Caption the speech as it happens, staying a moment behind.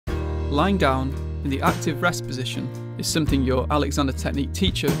Lying down in the active rest position is something your Alexander Technique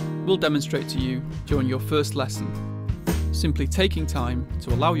teacher will demonstrate to you during your first lesson. Simply taking time to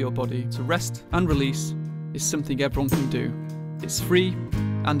allow your body to rest and release is something everyone can do. It's free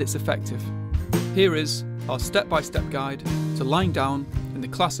and it's effective. Here is our step-by-step guide to lying down in the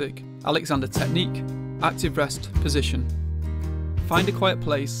classic Alexander Technique active rest position. Find a quiet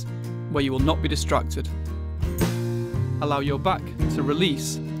place where you will not be distracted. Allow your back to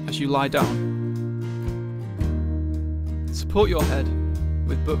release as you lie down. Support your head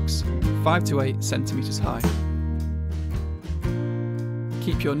with books 5 to 8 centimeters high.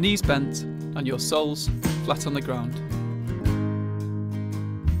 Keep your knees bent and your soles flat on the ground.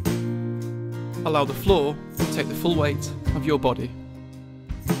 Allow the floor to take the full weight of your body.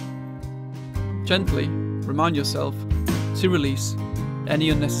 Gently remind yourself to release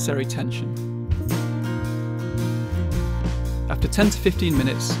any unnecessary tension. After 10 to 15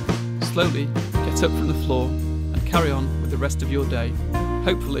 minutes, slowly get up from the floor and carry on with the rest of your day,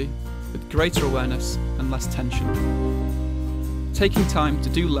 hopefully with greater awareness and less tension. Taking time to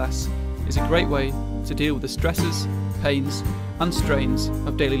do less is a great way to deal with the stresses, pains and strains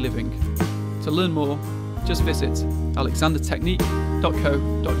of daily living. To learn more, just visit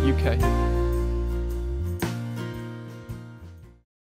alexandertechnique.co.uk.